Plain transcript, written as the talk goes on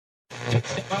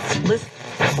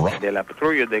De la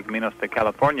patrulla de Caminos de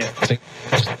California.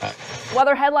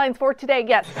 Weather headlines for today,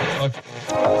 yes.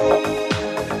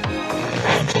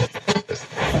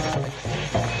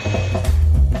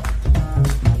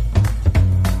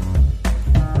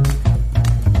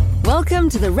 Welcome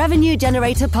to the Revenue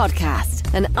Generator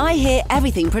Podcast, an I Hear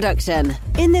Everything production.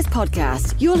 In this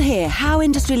podcast, you'll hear how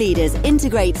industry leaders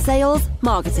integrate sales,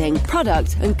 marketing,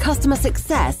 product, and customer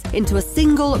success into a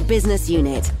single business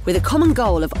unit with a common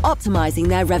goal of optimizing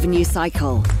their revenue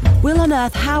cycle. We'll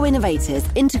unearth how innovators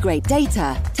integrate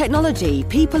data, technology,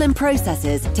 people, and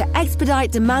processes to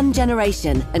expedite demand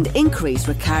generation and increase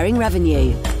recurring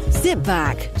revenue. Sit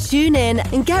back, tune in,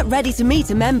 and get ready to meet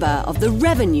a member of the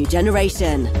revenue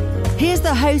generation. Here's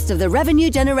the host of the Revenue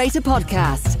Generator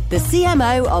Podcast, the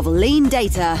CMO of Lean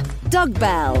Data, Doug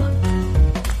Bell.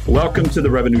 Welcome to the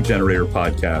Revenue Generator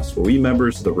Podcast, where we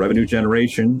members of the Revenue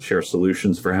Generation share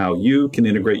solutions for how you can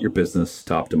integrate your business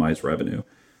to optimize revenue.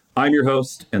 I'm your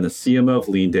host and the CMO of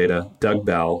Lean Data, Doug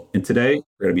Bell, and today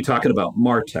we're going to be talking about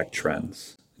MarTech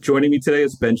trends. Joining me today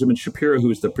is Benjamin Shapiro,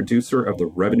 who is the producer of the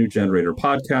Revenue Generator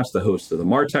Podcast, the host of the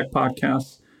MarTech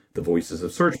Podcast, the Voices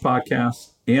of Search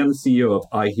Podcast, and the CEO of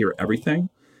I Hear Everything,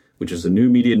 which is a new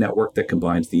media network that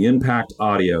combines the impact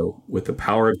audio with the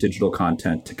power of digital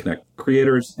content to connect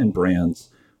creators and brands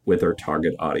with their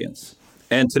target audience.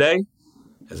 And today,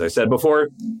 as I said before,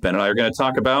 Ben and I are going to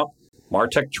talk about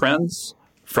MarTech trends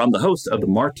from the host of the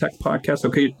MarTech Podcast.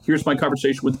 Okay, here's my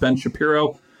conversation with Ben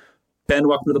Shapiro. Ben,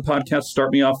 welcome to the podcast.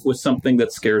 Start me off with something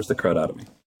that scares the crud out of me.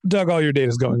 Doug, all your data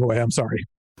is going away. I'm sorry.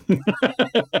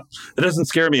 That doesn't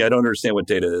scare me. I don't understand what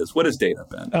data is. What is data,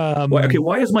 Ben?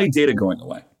 Why is my data going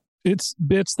away? It's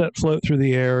bits that float through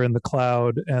the air in the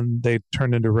cloud, and they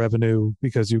turn into revenue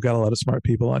because you've got a lot of smart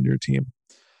people on your team.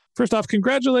 First off,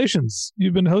 congratulations.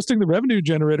 You've been hosting the Revenue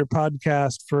Generator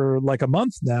Podcast for like a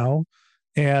month now,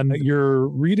 and your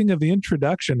reading of the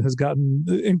introduction has gotten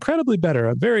incredibly better.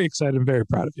 I'm very excited and very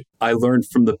proud of you. I learned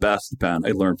from the best, Ben.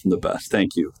 I learned from the best.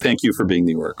 Thank you. Thank you for being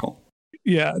the oracle.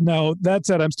 Yeah. Now, that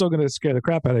said, I'm still going to scare the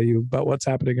crap out of you about what's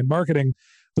happening in marketing.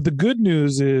 But the good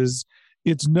news is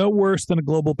it's no worse than a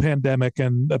global pandemic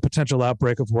and a potential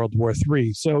outbreak of World War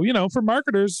III. So, for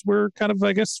marketers, we're kind of,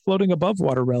 I guess, floating above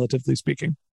water, relatively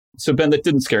speaking. So, Ben, that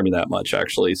didn't scare me that much,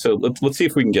 actually. So let's see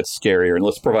if we can get scarier, and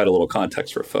let's provide a little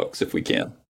context for folks, if we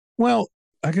can. Well,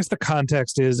 I guess the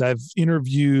context is I've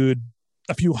interviewed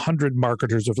a few hundred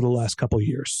marketers over the last couple of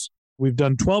years. We've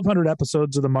done 1,200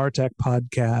 episodes of the MarTech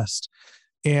podcast.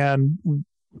 And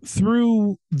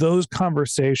through those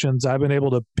conversations, I've been able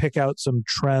to pick out some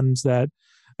trends that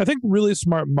I think really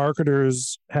smart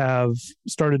marketers have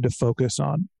started to focus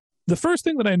on. The first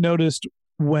thing that I noticed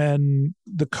when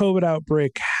the COVID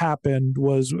outbreak happened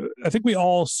was I think we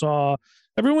all saw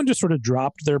everyone just sort of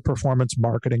dropped their performance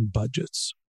marketing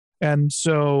budgets. And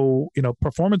so,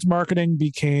 performance marketing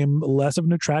became less of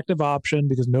an attractive option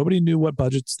because nobody knew what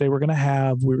budgets they were going to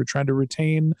have. We were trying to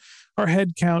retain our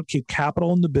headcount, keep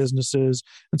capital in the businesses.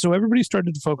 And so everybody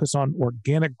started to focus on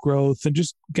organic growth and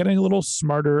just getting a little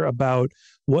smarter about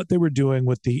what they were doing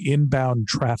with the inbound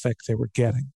traffic they were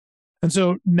getting. And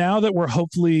so now that we're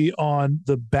hopefully on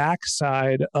the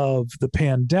backside of the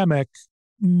pandemic,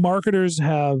 marketers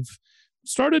have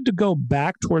started to go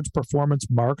back towards performance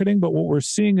marketing, but what we're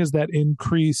seeing is that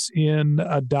increase in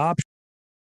adoption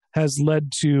has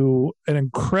led to an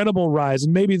incredible rise.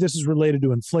 And maybe this is related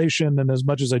to inflation. And as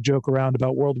much as I joke around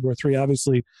about World War III,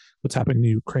 obviously what's happening in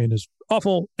Ukraine is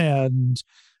awful. And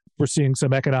we're seeing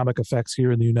some economic effects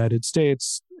here in the United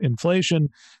States, inflation.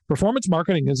 Performance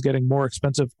marketing is getting more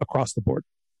expensive across the board,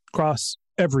 across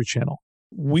every channel.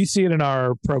 We see it in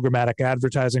our programmatic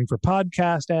advertising for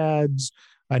podcast ads.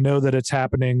 I know that it's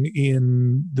happening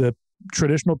in the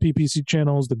traditional PPC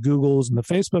channels, the Googles and the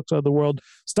Facebooks of the world.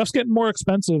 Stuff's getting more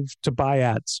expensive to buy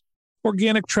ads.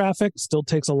 Organic traffic still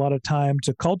takes a lot of time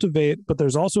to cultivate, but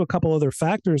there's also a couple other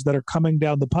factors that are coming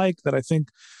down the pike that I think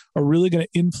are really going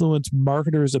to influence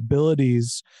marketers'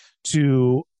 abilities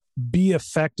to be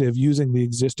effective using the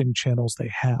existing channels they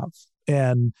have.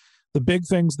 And the big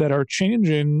things that are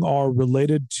changing are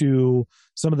related to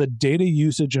some of the data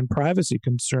usage and privacy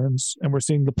concerns. And we're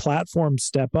seeing the platform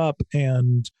step up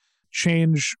and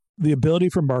change the ability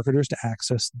for marketers to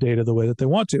access data the way that they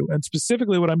want to. And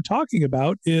specifically what I'm talking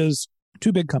about is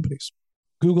two big companies,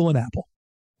 Google and Apple.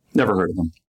 Never heard of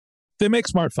them. They make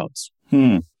smartphones.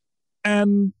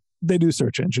 And they do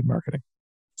search engine marketing.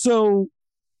 So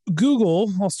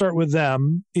Google, I'll start with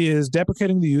them, is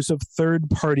deprecating the use of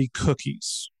third-party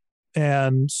cookies.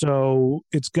 And so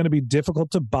it's going to be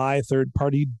difficult to buy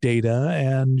third-party data,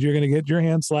 and you're going to get your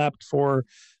hand slapped for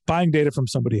buying data from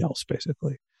somebody else,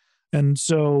 basically. And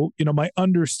so, my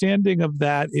understanding of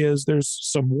that is there's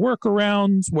some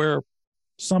workarounds where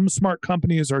some smart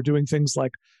companies are doing things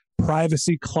like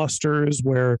privacy clusters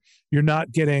where you're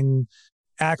not getting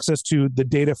access to the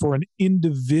data for an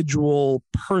individual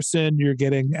person. You're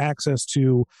getting access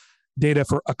to data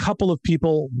for a couple of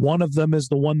people. One of them is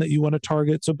the one that you want to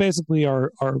target. So basically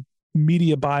our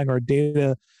media buying, our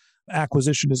data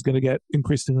acquisition is going to get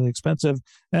increasingly expensive.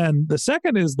 And the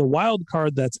second is the wild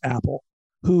card, that's Apple,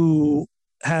 who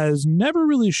has never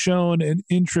really shown an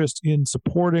interest in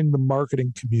supporting the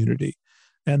marketing community.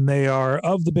 And they are,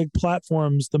 of the big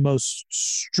platforms, the most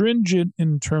stringent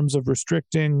in terms of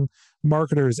restricting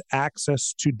marketers'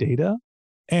 access to data.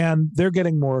 And they're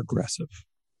getting more aggressive.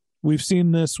 We've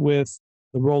seen this with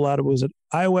the rollout. It was at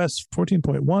iOS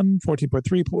 14.1,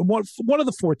 14.3, one of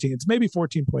the 14s, maybe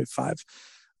 14.5.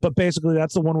 But basically,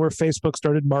 that's the one where Facebook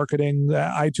started marketing.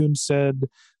 iTunes said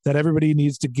that everybody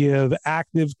needs to give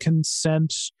active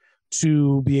consent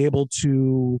to be able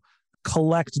to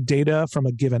collect data from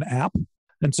a given app.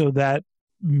 And so that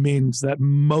means that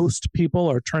most people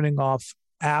are turning off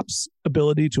apps'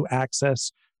 ability to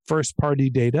access first-party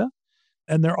data.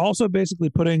 And they're also basically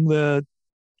putting the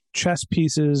chess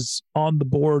pieces on the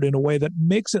board in a way that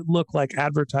makes it look like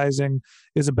advertising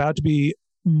is about to be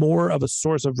more of a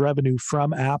source of revenue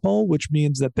from Apple, which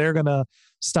means that they're going to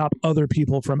stop other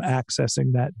people from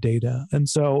accessing that data. And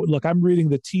so, look, I'm reading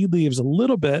the tea leaves a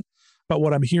little bit about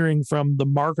what I'm hearing from the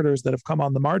marketers that have come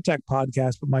on the MarTech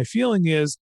podcast, but my feeling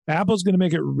is Apple's going to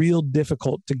make it real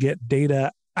difficult to get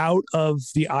data out of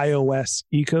the iOS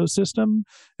ecosystem,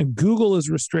 and Google is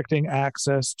restricting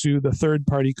access to the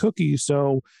third-party cookie.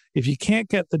 So if you can't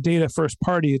get the data first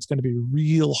party, it's going to be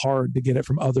real hard to get it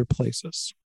from other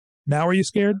places. Now, are you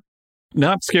scared?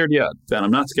 Not scared yet, Ben.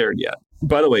 I'm not scared yet.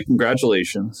 By the way,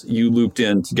 congratulations. You looped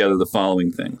in together the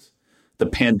following things: the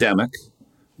pandemic,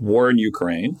 war in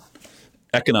Ukraine,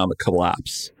 economic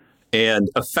collapse, and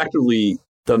effectively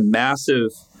the massive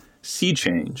sea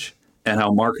change and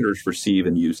how marketers receive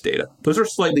and use data. Those are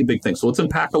slightly big things. So let's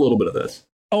unpack a little bit of this.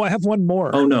 Oh, I have one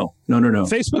more. Oh, no.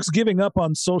 Facebook's giving up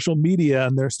on social media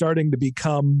and they're starting to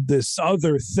become this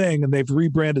other thing, and they've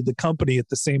rebranded the company at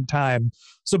the same time.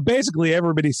 So basically,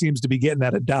 everybody seems to be getting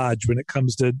out of Dodge when it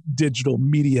comes to digital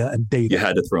media and data. You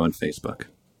had to throw in Facebook.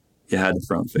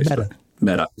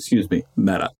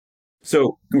 Meta.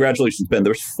 So congratulations, Ben.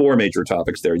 There's 4 major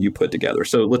topics there you put together.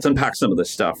 So let's unpack some of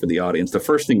this stuff for the audience. The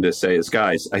first thing to say is,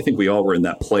 guys, I think we all were in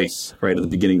that place right at the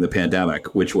beginning of the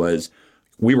pandemic, which was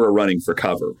we were running for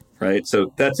cover, right?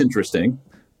 So that's interesting.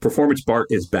 Performance BART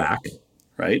is back,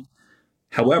 right?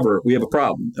 However, we have a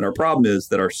problem. And our problem is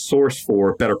that our source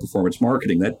for better performance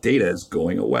marketing, that data is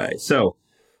going away. So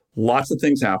lots of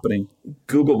things happening.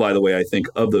 Google, by the way, I think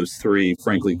of those 3,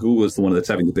 frankly, Google is the one that's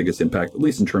having the biggest impact, at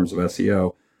least in terms of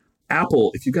SEO.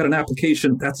 Apple, if you've got an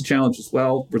application, that's a challenge as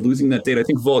well. We're losing that data. I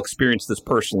think we've all experienced this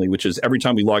personally, which is every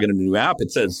time we log into a new app,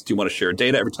 it says, do you want to share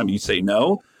data? Every time you say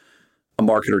no, a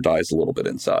marketer dies a little bit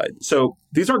inside. So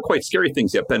these aren't quite scary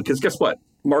things yet, Ben, because guess what?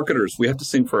 Marketers, we have to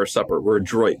sing for our supper. We're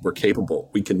adroit. We're capable.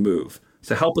 We can move.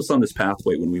 So help us on this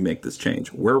pathway when we make this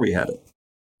change. Where are we headed?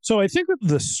 So I think that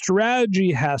the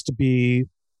strategy has to be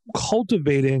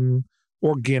cultivating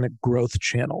organic growth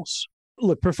channels.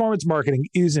 Look, performance marketing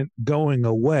isn't going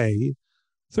away.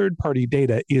 Third-party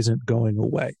data isn't going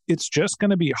away. It's just going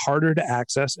to be harder to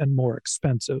access and more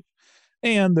expensive.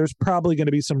 And there's probably going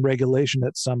to be some regulation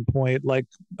at some point, like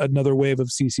another wave of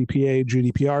CCPA,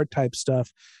 GDPR type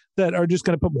stuff, that are just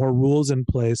going to put more rules in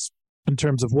place in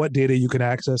terms of what data you can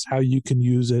access, how you can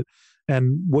use it,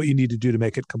 and what you need to do to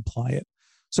make it compliant.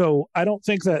 So I don't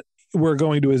think that we're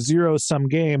going to a zero-sum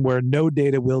game where no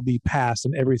data will be passed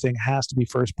and everything has to be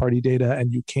first-party data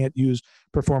and you can't use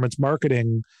performance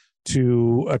marketing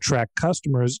to attract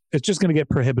customers. It's just going to get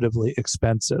prohibitively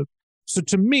expensive. So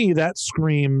to me, that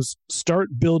screams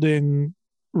start building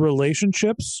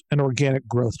relationships and organic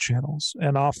growth channels.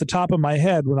 And off the top of my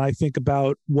head, when I think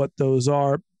about what those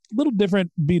are, a little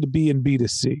different B2B and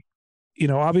B2C.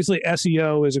 Obviously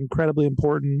SEO is incredibly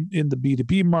important in the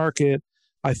B2B market.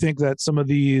 I think that some of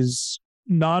these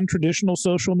non-traditional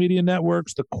social media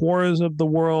networks, the Quoras of the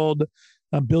world,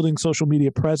 building social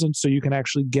media presence so you can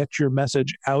actually get your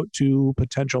message out to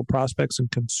potential prospects and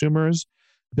consumers.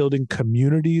 Building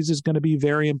communities is going to be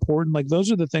very important. Like,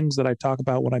 those are the things that I talk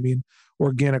about when I mean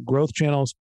organic growth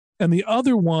channels. And the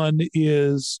other one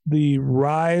is the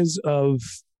rise of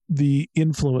the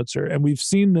influencer. And we've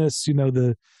seen this,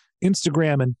 the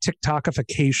Instagram and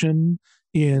TikTokification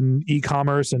in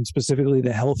e-commerce and specifically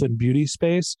the health and beauty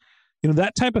space.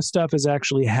 That type of stuff is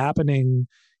actually happening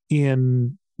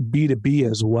in B2B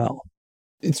as well.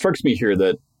 It strikes me here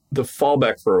that the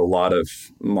fallback for a lot of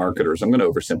marketers, I'm going to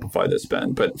oversimplify this,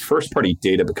 Ben, but first-party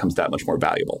data becomes that much more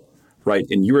valuable, right?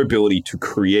 And your ability to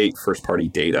create first-party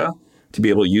data, to be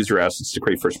able to use your assets to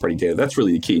create first-party data, that's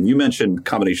really the key. And you mentioned a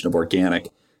combination of organic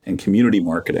and community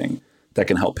marketing that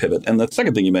can help pivot. And the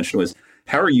second thing you mentioned was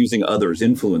how are you using others,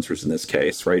 influencers in this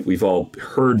case, right? We've all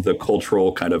heard the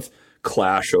cultural kind of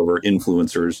clash over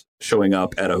influencers showing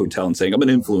up at a hotel and saying, I'm an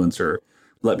influencer,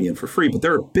 let me in for free. But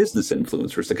there are business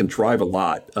influencers that can drive a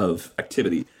lot of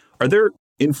activity. Are there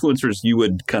influencers you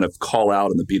would kind of call out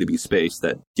in the B2B space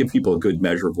that give people a good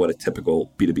measure of what a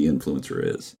typical B2B influencer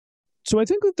is? So I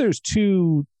think that there's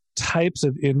two types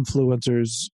of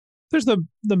influencers. There's the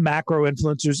macro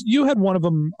influencers. You had one of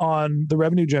them on the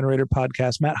Revenue Generator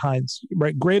podcast, Matt Hines,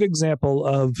 right? Great example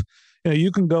of,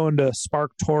 you can go into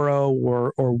SparkToro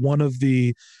or one of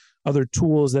the other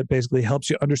tools that basically helps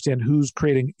you understand who's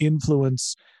creating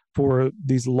influence for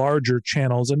these larger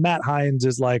channels. And Matt Hines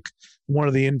is like one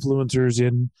of the influencers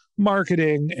in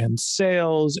marketing and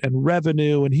sales and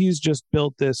revenue. And he's just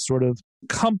built this sort of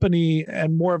company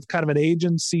and more of kind of an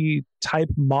agency type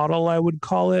model, I would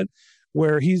call it,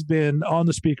 where he's been on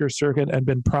the speaker circuit and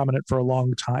been prominent for a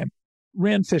long time.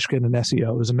 Rand Fishkin in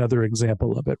SEO is another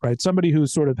example of it, right? Somebody who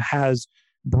sort of has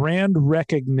brand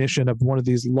recognition of one of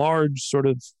these large sort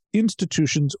of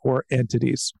institutions or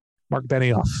entities. Mark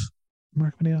Benioff,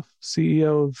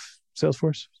 CEO of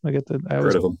Salesforce.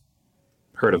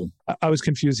 Heard of him. I was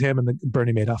confused him and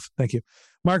Bernie Madoff. Thank you.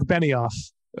 Mark Benioff,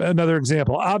 another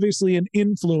example. Obviously an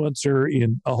influencer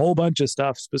in a whole bunch of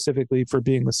stuff, specifically for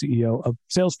being the CEO of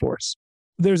Salesforce.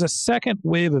 There's a second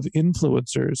wave of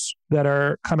influencers that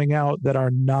are coming out that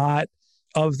are not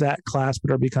of that class,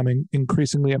 but are becoming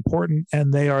increasingly important.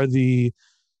 And they are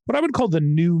what I would call the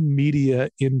new media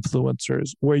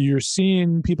influencers, where you're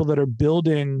seeing people that are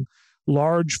building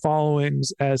large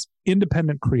followings as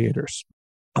independent creators.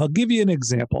 I'll give you an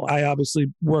example. I obviously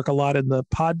work a lot in the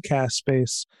podcast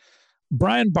space.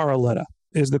 Brian Baroletta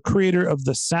is the creator of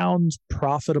the Sounds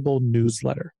Profitable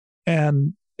newsletter.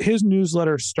 And his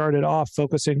newsletter started off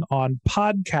focusing on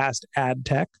podcast ad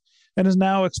tech and is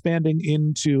now expanding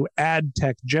into ad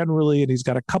tech generally. And he's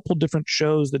got a couple different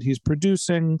shows that he's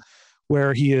producing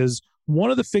where he is one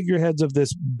of the figureheads of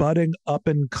this budding up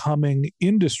and coming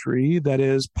industry that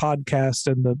is podcast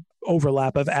and the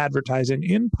overlap of advertising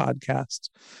in podcasts.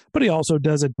 But he also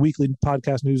does a weekly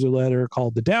podcast newsletter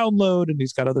called The Download, and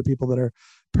he's got other people that are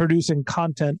producing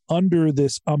content under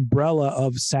this umbrella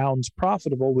of Sounds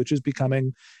Profitable, which is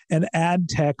becoming an ad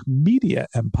tech media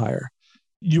empire.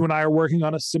 You and I are working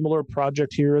on a similar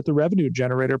project here at the Revenue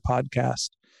Generator podcast.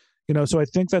 So I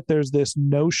think that there's this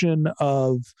notion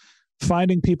of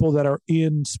finding people that are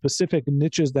in specific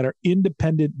niches that are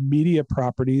independent media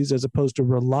properties as opposed to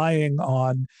relying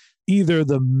on either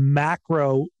the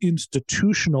macro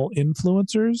institutional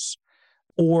influencers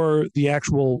or the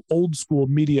actual old school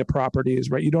media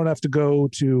properties, right? You don't have to go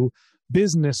to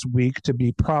Business Week to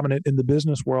be prominent in the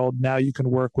business world. Now you can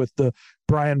work with the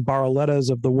Brian Barolettas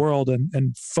of the world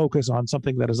and focus on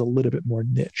something that is a little bit more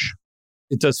niche.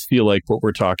 It does feel like what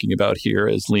we're talking about here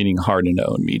is leaning hard into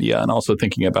own media and also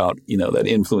thinking about, that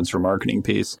influencer marketing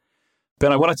piece.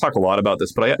 Ben, I want to talk a lot about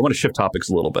this, but I want to shift topics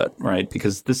a little bit, right?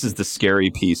 Because this is the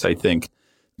scary piece, I think,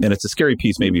 and it's a scary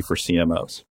piece maybe for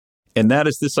CMOs. And that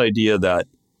is this idea that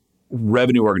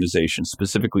revenue organizations,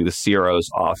 specifically the CRO's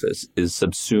office, is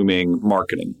subsuming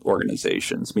marketing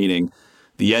organizations, meaning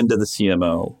the end of the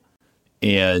CMO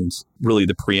and really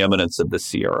the preeminence of the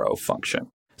CRO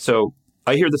function. So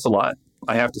I hear this a lot.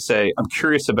 I have to say, I'm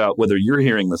curious about whether you're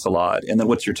hearing this a lot, and then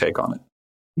what's your take on it?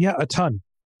 Yeah, a ton.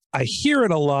 I hear it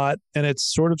a lot, and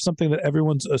it's sort of something that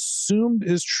everyone's assumed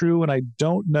is true, and I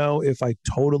don't know if I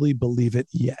totally believe it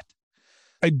yet.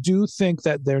 I do think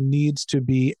that there needs to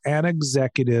be an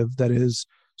executive that is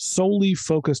solely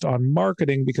focused on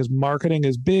marketing because marketing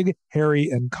is big, hairy,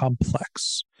 and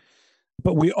complex.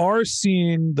 But we are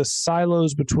seeing the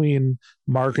silos between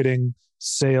marketing,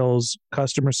 sales,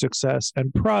 customer success,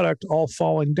 and product all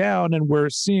falling down. And we're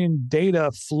seeing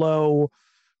data flow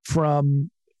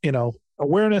from,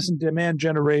 awareness and demand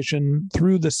generation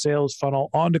through the sales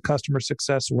funnel onto customer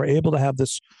success. We're able to have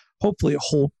this, hopefully, a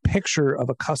whole picture of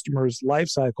a customer's life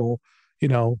cycle,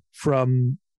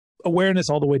 from awareness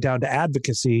all the way down to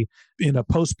advocacy in a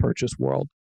post-purchase world.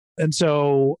 And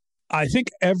so I think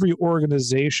every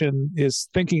organization is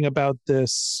thinking about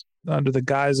this under the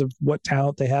guise of what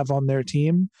talent they have on their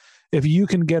team. If you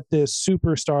can get this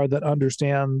superstar that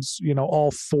understands, all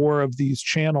four of these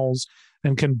channels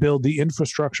and can build the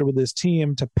infrastructure with his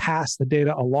team to pass the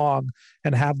data along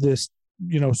and have this,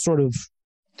 sort of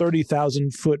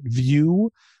 30,000 foot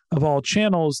view of all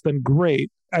channels, then great.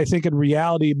 I think in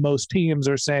reality, most teams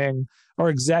are saying our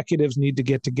executives need to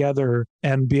get together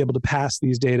and be able to pass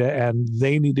these data, and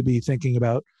they need to be thinking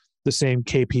about the same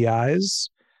KPIs.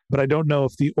 But I don't know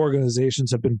if the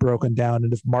organizations have been broken down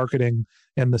and if marketing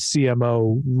and the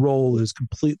CMO role is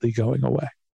completely going away.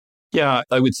 Yeah,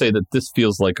 I would say that this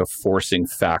feels like a forcing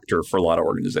factor for a lot of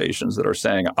organizations that are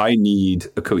saying, I need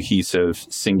a cohesive,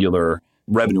 singular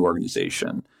revenue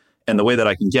organization. And the way that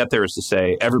I can get there is to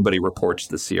say, everybody reports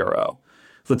to the CRO.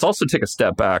 Let's also take a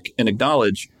step back and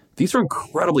acknowledge these are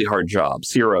incredibly hard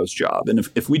jobs, CRO's job. And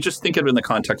if we just think of it in the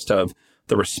context of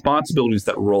the responsibilities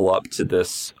that roll up to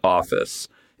this office,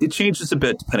 it changes a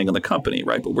bit depending on the company,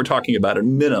 right? But we're talking about a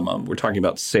minimum. We're talking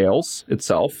about sales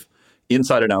itself,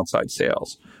 inside and outside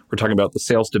sales. We're talking about the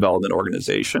sales development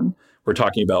organization. We're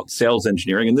talking about sales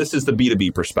engineering. And this is the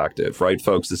B2B perspective, right,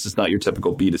 folks? This is not your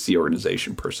typical B2C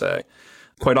organization per se.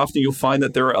 Quite often, you'll find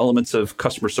that there are elements of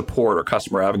customer support or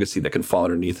customer advocacy that can fall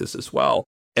underneath this as well.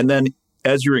 And then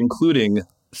as you're including,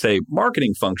 say,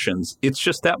 marketing functions, it's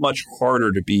just that much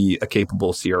harder to be a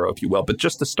capable CRO, if you will. But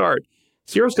just to start,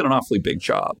 CRO's got an awfully big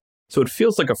job. So it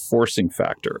feels like a forcing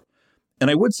factor. And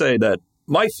I would say that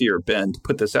my fear, Ben, to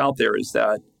put this out there, is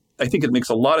that I think it makes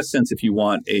a lot of sense if you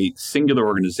want a singular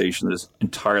organization that is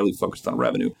entirely focused on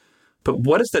revenue. But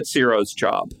what is that CRO's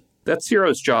job? That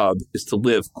CRO's job is to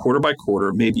live quarter by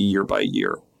quarter, maybe year by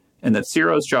year. And that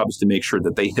CRO's job is to make sure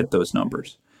that they hit those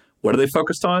numbers. What are they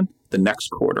focused on? The next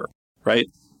quarter, right?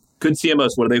 Good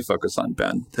CMOs, what do they focus on,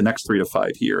 Ben? The next 3 to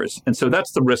 5 years. And so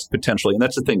that's the risk potentially. And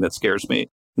that's the thing that scares me.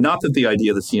 Not that the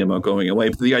idea of the CMO going away,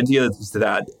 but the idea is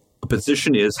that a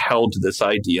position is held to this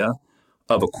idea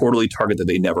of a quarterly target that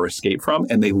they never escape from,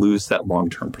 and they lose that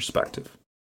long-term perspective.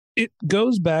 It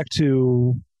goes back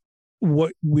to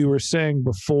what we were saying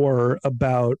before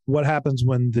about what happens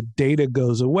when the data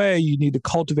goes away. You need to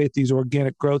cultivate these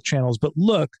organic growth channels. But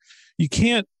look, you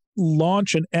can't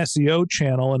launch an SEO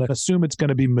channel and assume it's going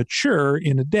to be mature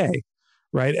in a day,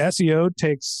 right? SEO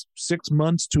takes 6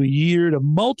 months to a year to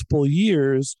multiple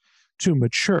years to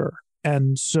mature.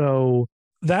 And so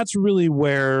that's really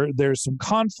where there's some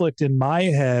conflict in my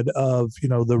head of,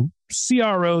 the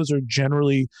CROs are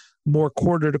generally more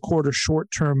quarter to quarter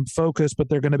short-term focus, but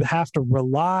they're going to have to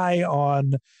rely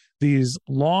on these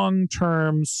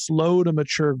long-term, slow to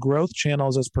mature growth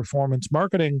channels as performance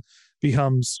marketing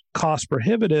becomes cost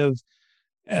prohibitive.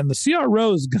 And the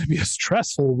CRO is going to be a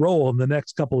stressful role in the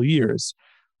next couple of years.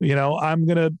 I'm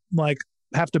going to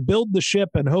have to build the ship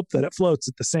and hope that it floats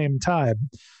at the same time.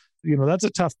 That's a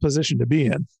tough position to be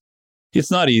in. It's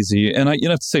not easy. And I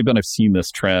have to say, Ben, I've seen this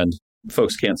trend.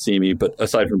 Folks can't see me, but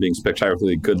aside from being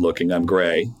spectacularly good looking, I'm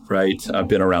gray, right? I've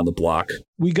been around the block.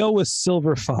 We go with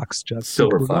Silver Fox, Jeff.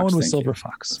 Silver We're Fox. going with Silver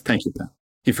Fox. Thank you, Ben.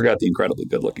 You forgot the incredibly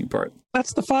good looking part.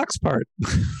 That's the Fox part.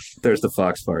 There's the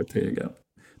Fox part. There you go.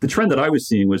 The trend that I was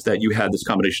seeing was that you had this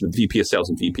combination of VP of sales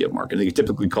and VP of marketing. You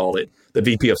typically called it the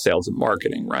VP of sales and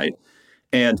marketing, right?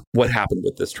 And what happened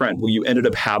with this trend? Well, you ended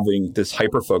up having this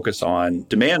hyper focus on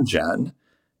demand gen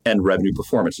and revenue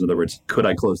performance. In other words, could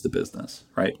I close the business,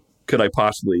 right? Could I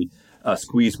possibly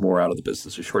squeeze more out of the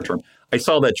business in short term? I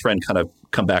saw that trend kind of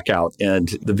come back out and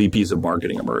the VPs of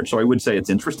marketing emerge. So I would say it's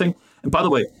interesting. And by the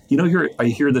way, I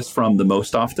hear this from the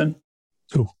most often.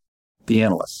 Who? The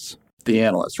analysts,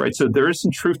 right? So there is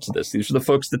some truth to this. These are the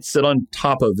folks that sit on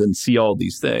top of and see all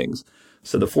these things.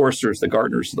 So the Forresters, the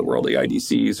Gartners of the world, the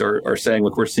IDCs are saying,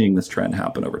 look, we're seeing this trend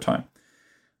happen over time.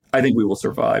 I think we will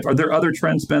survive. Are there other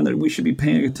trends, Ben, that we should be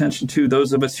paying attention to,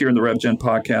 those of us here in the RevGen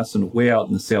podcast and way out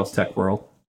in the sales tech world?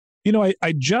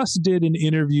 I just did an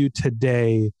interview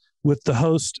today with the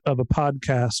host of a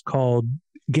podcast called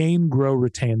Gain, Grow,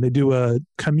 Retain. They do a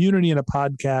community and a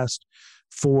podcast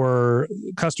for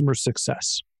customer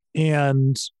success.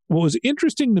 And what was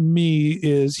interesting to me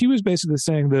is he was basically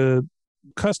saying the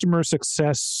customer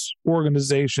success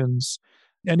organizations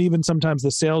and even sometimes the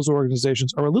sales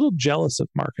organizations are a little jealous of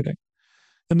marketing.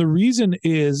 And the reason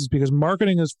is because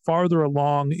marketing is farther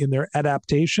along in their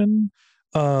adaptation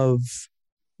of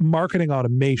marketing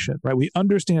automation, right? We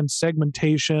understand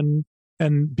segmentation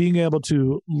and being able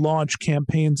to launch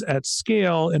campaigns at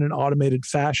scale in an automated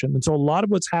fashion. And so a lot of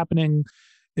what's happening,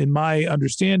 in my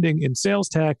understanding, in sales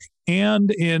tech and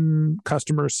in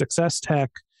customer success tech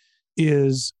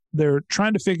is they're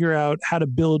trying to figure out how to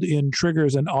build in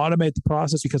triggers and automate the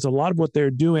process because a lot of what they're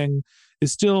doing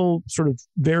is still sort of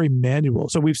very manual.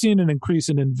 So we've seen an increase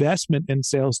in investment in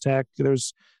sales tech. I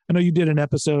know you did an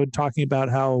episode talking about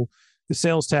how the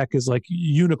sales tech is like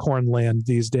unicorn land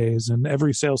these days, and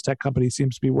every sales tech company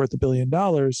seems to be worth $1 billion.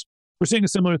 We're seeing a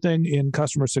similar thing in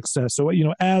customer success. So,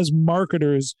 as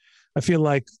marketers, I feel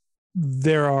like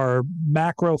there are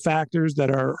macro factors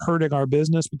that are hurting our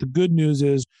business. But the good news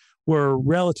is we're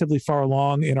relatively far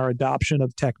along in our adoption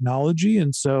of technology.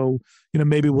 And so,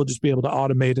 maybe we'll just be able to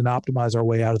automate and optimize our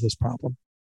way out of this problem.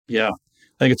 Yeah,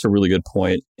 I think it's a really good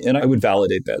point. And I would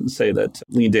validate that and say that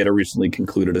Lean Data recently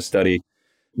concluded a study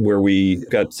where we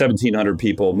got 1,700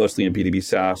 people, mostly in B2B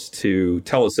SaaS, to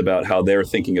tell us about how they're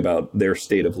thinking about their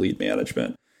state of lead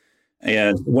management.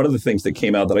 And one of the things that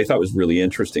came out that I thought was really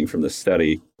interesting from this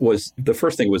study was the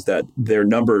first thing was that their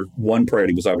number one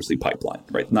priority was obviously pipeline,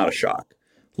 right? Not a shock.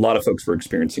 A lot of folks were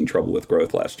experiencing trouble with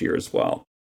growth last year as well.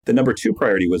 The number two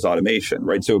priority was automation,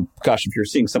 right? So, gosh, if you're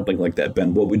seeing something like that,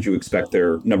 Ben, what would you expect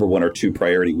their number one or two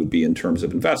priority would be in terms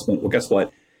of investment? Well, guess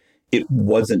what? It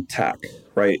wasn't tech,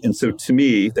 right? And so to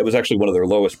me, that was actually one of their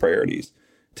lowest priorities.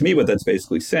 To me, what that's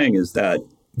basically saying is that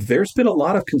there's been a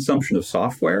lot of consumption of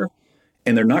software,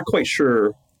 and they're not quite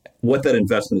sure what that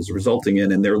investment is resulting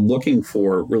in. And they're looking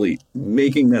for really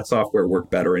making that software work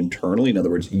better internally. In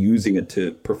other words, using it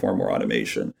to perform more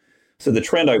automation. So the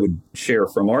trend I would share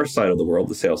from our side of the world,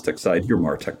 the sales tech side, you're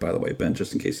MarTech, by the way, Ben,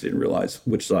 just in case you didn't realize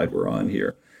which side we're on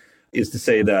here, is to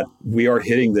say that we are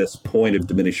hitting this point of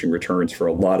diminishing returns for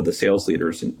a lot of the sales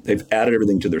leaders. And they've added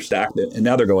everything to their stack. And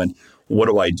now they're going, what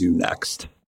do I do next?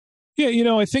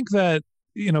 Yeah, I think that,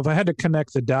 if I had to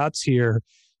connect the dots here,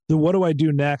 the what do I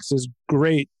do next is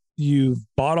great. You've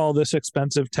bought all this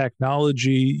expensive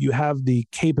technology. You have the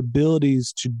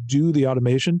capabilities to do the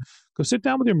automation. Go sit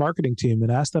down with your marketing team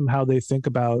and ask them how they think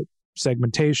about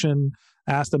segmentation.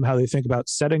 Ask them how they think about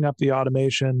setting up the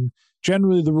automation.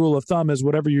 Generally, the rule of thumb is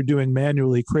whatever you're doing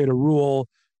manually, create a rule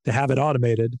to have it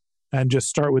automated and just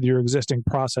start with your existing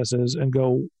processes and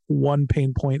go one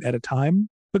pain point at a time.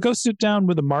 But go sit down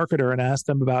with a marketer and ask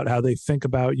them about how they think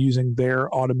about using their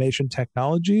automation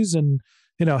technologies. And,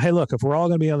 hey, look, if we're all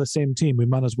going to be on the same team, we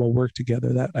might as well work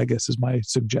together. That, I guess, is my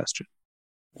suggestion.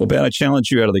 Well, Ben, I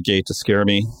challenged you out of the gate to scare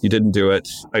me. You didn't do it.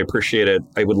 I appreciate it.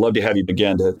 I would love to have you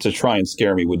again to try and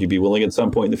scare me. Would you be willing at some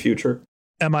point in the future?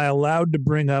 Am I allowed to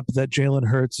bring up that Jalen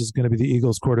Hurts is going to be the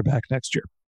Eagles quarterback next year?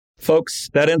 Folks,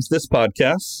 that ends this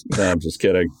podcast. No, I'm just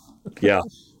kidding. Yeah.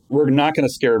 We're not going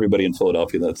to scare everybody in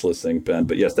Philadelphia that's listening, Ben.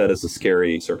 But yes, that is a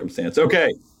scary circumstance. Okay,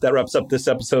 that wraps up this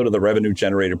episode of the Revenue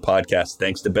Generator Podcast.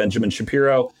 Thanks to Benjamin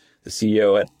Shapiro, the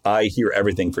CEO at I Hear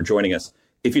Everything, for joining us.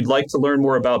 If you'd like to learn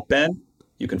more about Ben,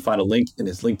 you can find a link in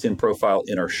his LinkedIn profile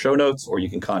in our show notes, or you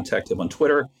can contact him on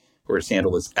Twitter, where his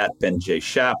handle is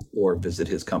 @BenJShap, or visit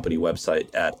his company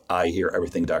website at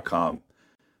iheareverything.com.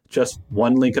 Just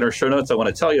one link in our show notes I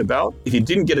want to tell you about. If you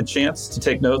didn't get a chance to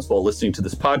take notes while listening to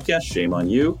this podcast, shame on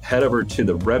you. Head over to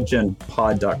the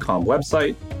revgenpod.com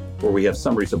website, where we have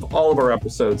summaries of all of our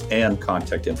episodes and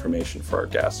contact information for our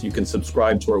guests. You can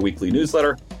subscribe to our weekly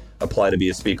newsletter, apply to be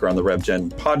a speaker on the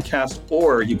RevGen podcast,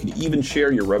 or you can even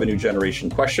share your revenue generation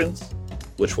questions,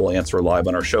 which we'll answer live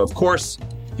on our show. Of course,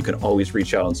 you can always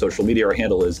reach out on social media. Our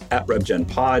handle is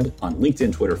 @RevGenPod on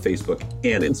LinkedIn, Twitter, Facebook,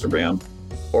 and Instagram.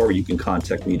 Or you can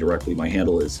contact me directly. My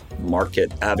handle is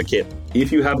Market Advocate.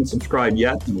 If you haven't subscribed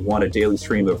yet and want a daily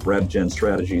stream of RevGen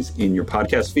strategies in your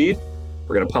podcast feed,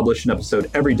 we're going to publish an episode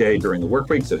every day during the work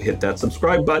week. So hit that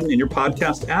subscribe button in your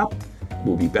podcast app.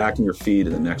 We'll be back in your feed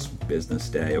in the next business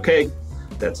day. Okay,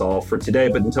 that's all for today.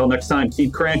 But until next time,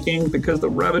 keep cranking, because the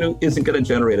revenue isn't going to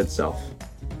generate itself.